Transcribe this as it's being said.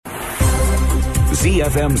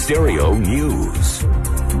ZFM Stereo News.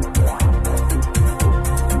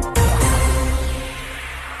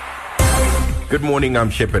 Good morning,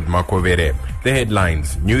 I'm Shepard Makovere. The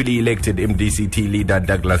headlines. Newly elected MDCT leader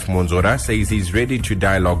Douglas Monzora says he's ready to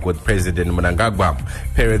dialogue with President Mnangagwa.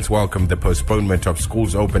 Parents welcome the postponement of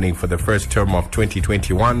schools opening for the first term of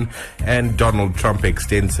 2021, and Donald Trump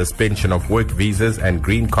extends suspension of work visas and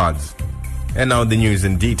green cards. And now the news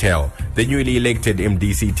in detail. The newly elected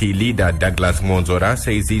MDCT leader Douglas Monzora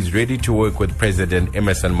says he's ready to work with President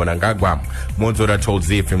Emmerson Mnangagwa. Monzora told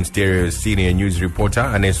ZFM Stereo's senior news reporter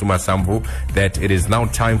Anesuma Sambu that it is now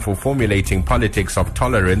time for formulating politics of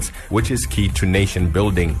tolerance, which is key to nation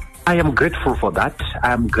building. I am grateful for that.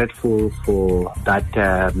 I am grateful for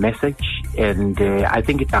that message, and I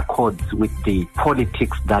think it accords with the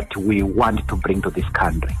politics that we want to bring to this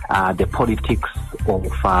country. The politics of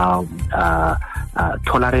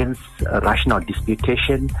tolerance, rational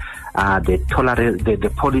disputation, the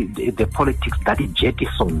politics that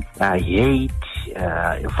jettisons hate,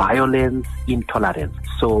 violence, intolerance.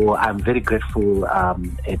 So I'm very grateful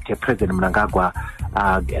at President Mnangagwa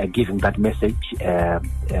giving that message.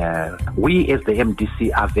 We as the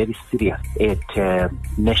MDC are very serious at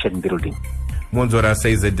nation building. Monzora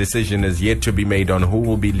says a decision is yet to be made on who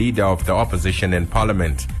will be leader of the opposition in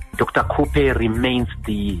parliament. Dr. Kupe remains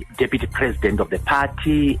the deputy president of the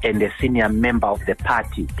party and a senior member of the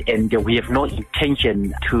party, and we have no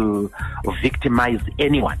intention to victimize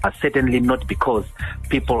anyone, certainly not because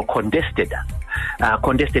people contested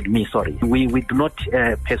me. We do not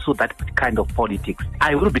pursue that kind of politics.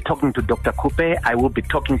 I will be talking to Dr. Kupe. I will be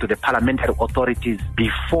talking to the parliamentary authorities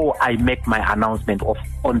before I make my announcement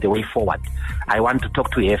on the way forward. I want to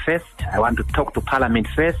talk to her first. I want to talk to Parliament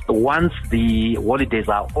first. Once the holidays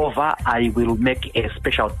are over, I will make a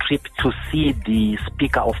special trip to see the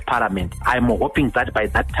Speaker of Parliament. I'm hoping that by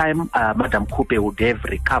that time, Madam Kupe would have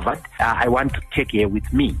recovered. I want to take her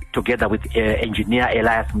with me, together with Engineer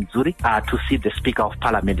Elias Mzuri, to see the Speaker of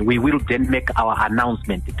Parliament. We will then make our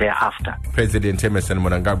announcement thereafter. President Emmerson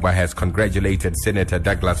Mnangagwa has congratulated Senator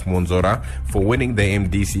Douglas Monzora for winning the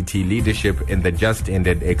MDCT leadership in the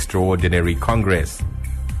just-ended extraordinary Congress.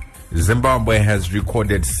 Zimbabwe has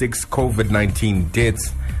recorded 6 COVID-19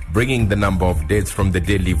 deaths, bringing the number of deaths from the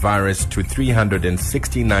deadly virus to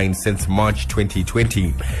 369 since March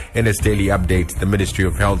 2020. In its daily update, the Ministry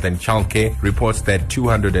of Health and Childcare reports that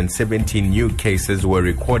 217 new cases were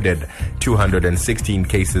recorded, 216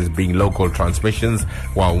 cases being local transmissions,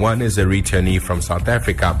 while one is a returnee from South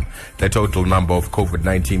Africa. The total number of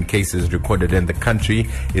COVID-19 cases recorded in the country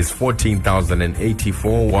is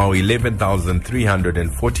 14,084, while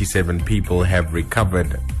 11,347 people have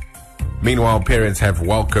recovered. Meanwhile, parents have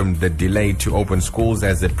welcomed the delay to open schools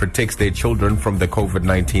as it protects their children from the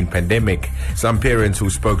COVID-19 pandemic. Some parents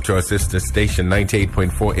who spoke to our sister station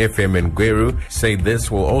 98.4 FM in Gweru say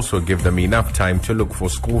this will also give them enough time to look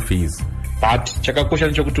for school fees. But chakakosha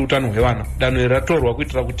nchokuti utano hwevana danho ratorwa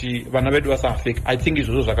kuitira kuti vana vedu vasafeka. I think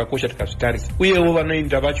izvozvo zvakakosha tikazvitarisa. Uyewo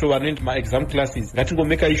vanoenda vacho vanoenda ma-exam classes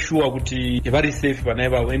ngatingomeka sure kuti vari safe vana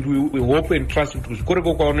ivavo, and we hope and trust kuti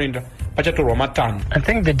kuzvikoreko kwavanoenda pachatorwa matanho. I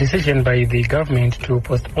think the decision by the government to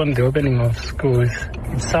postpone the opening of schools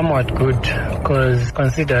is somewhat good, because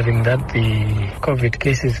considering that the COVID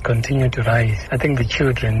cases continue to rise, I think the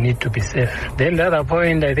children need to be safe. Then the other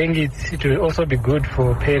point, I think it will also be good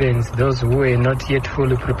for parents, those who were not yet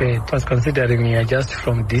fully prepared, because considering we are just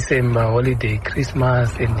from December holiday,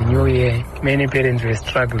 Christmas and the New Year, many parents were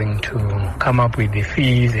struggling to come up with the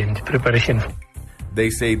fees and preparation.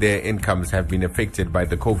 They say their incomes have been affected by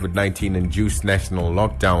the COVID-19 induced national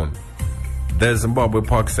lockdown. The Zimbabwe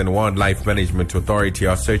Parks and Wildlife Management Authority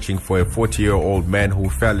are searching for a 40-year-old man who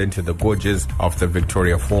fell into the gorges of the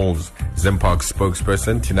Victoria Falls. Zimparks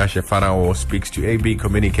spokesperson Tinashe Farao speaks to AB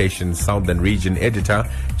Communications Southern Region Editor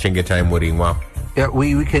Chengetai Muringwa. Yeah,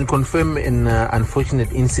 we can confirm an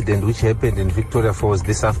unfortunate incident which happened in Victoria Falls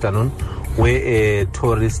this afternoon, where a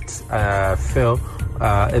tourist fell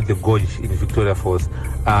at the gorge in Victoria Falls.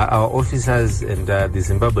 Our officers and the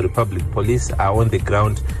Zimbabwe Republic Police are on the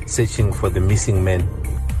ground searching for the missing man.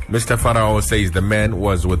 Mr. Farao says the man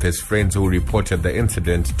was with his friends who reported the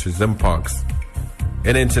incident to Zimparks.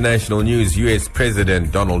 In international news, U.S.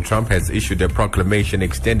 President Donald Trump has issued a proclamation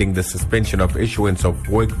extending the suspension of issuance of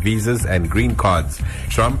work visas and green cards.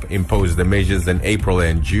 Trump imposed the measures in April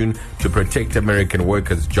and June to protect American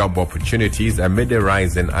workers' job opportunities amid a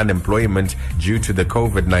rise in unemployment due to the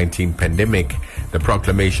COVID-19 pandemic. The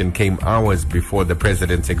proclamation came hours before the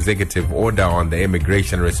president's executive order on the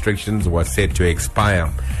immigration restrictions was set to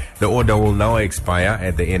expire. The order will now expire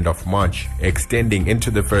at the end of March, extending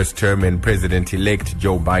into the first term in President-elect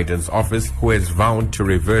Joe Biden's office, who has vowed to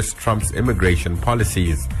reverse Trump's immigration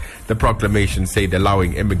policies. The proclamation said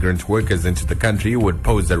allowing immigrant workers into the country would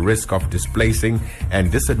pose a risk of displacing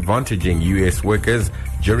and disadvantaging U.S. workers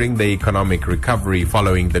during the economic recovery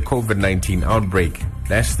following the COVID-19 outbreak.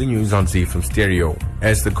 That's the news on Z from Stereo.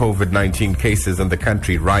 As the COVID-19 cases in the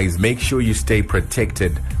country rise, make sure you stay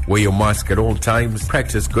protected. Wear your mask at all times.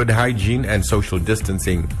 Practice good hygiene and social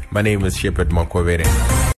distancing. My name is Shepard Makwavere.